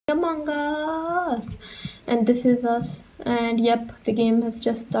Among Us. And this is us. And yep, the game has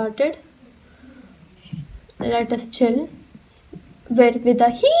just started. Let us chill. We're with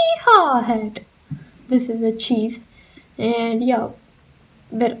a hee-haw head. This is a cheese. And yeah,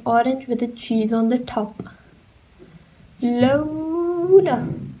 we're orange with a cheese on the top. Load.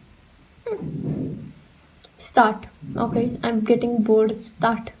 Start. Okay, I'm getting bored.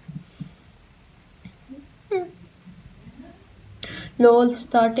 Start. LOL,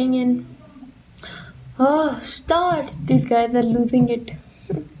 starting in. Oh, start. These guys are losing it.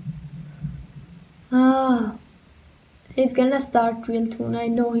 Ah, he's gonna start real soon. I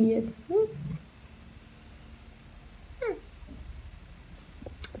know he is.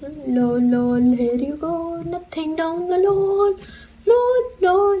 Lol, lol, here you go. Nothing down the lol. Lol,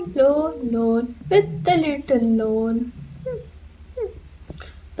 lol, lol, lol. With a little lol.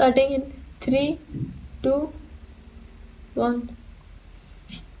 Starting in 3, 2, 1.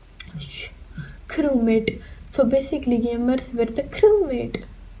 Crewmate. So basically gamers were the crewmate.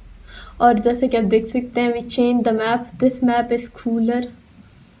 और जैसे कि आप देख सकते हैं, we changed the map. This map is cooler.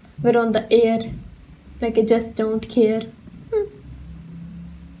 We're on the air. Like I just don't care.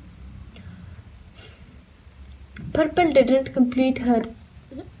 Purple didn't complete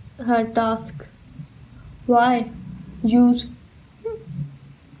her task. Why? Use.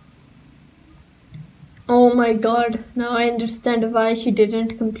 Oh my god, now I understand why she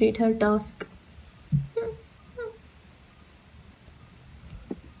didn't complete her task.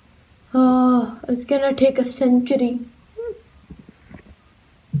 Oh, it's gonna take a century.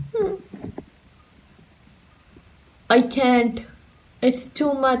 I can't. It's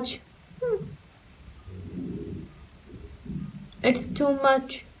too much. It's too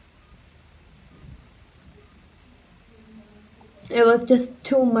much. It was just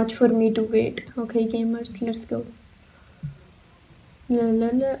too much for me to wait. Okay, gamers, let's go. La, la,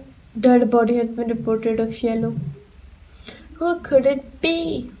 la. Dead body has been reported of yellow. Who could it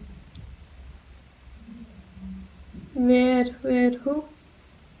be? Where, who?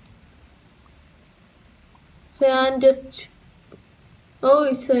 Cyan just... Oh,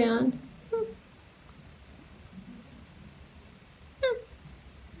 it's Cyan.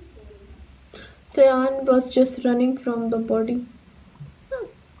 Cyan was just running from the body.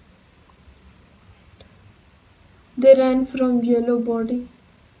 They ran from yellow body.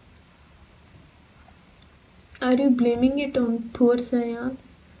 Are you blaming it on poor Cyan?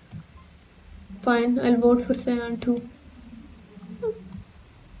 Fine, I'll vote for Cyan too.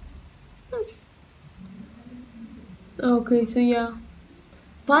 Okay, so yeah.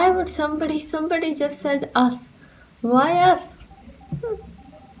 Why would somebody just said us? Why us?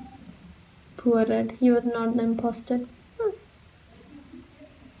 Poor Red, he was not the imposter.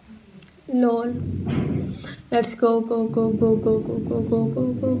 Lol. Let's go.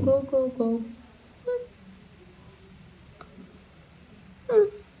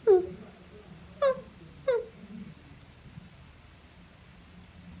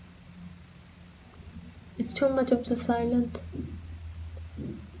 It's too much of the silence.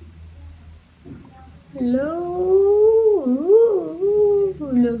 Lol.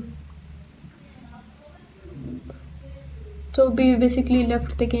 So we basically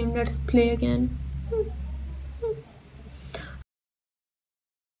left the game. Let's play again.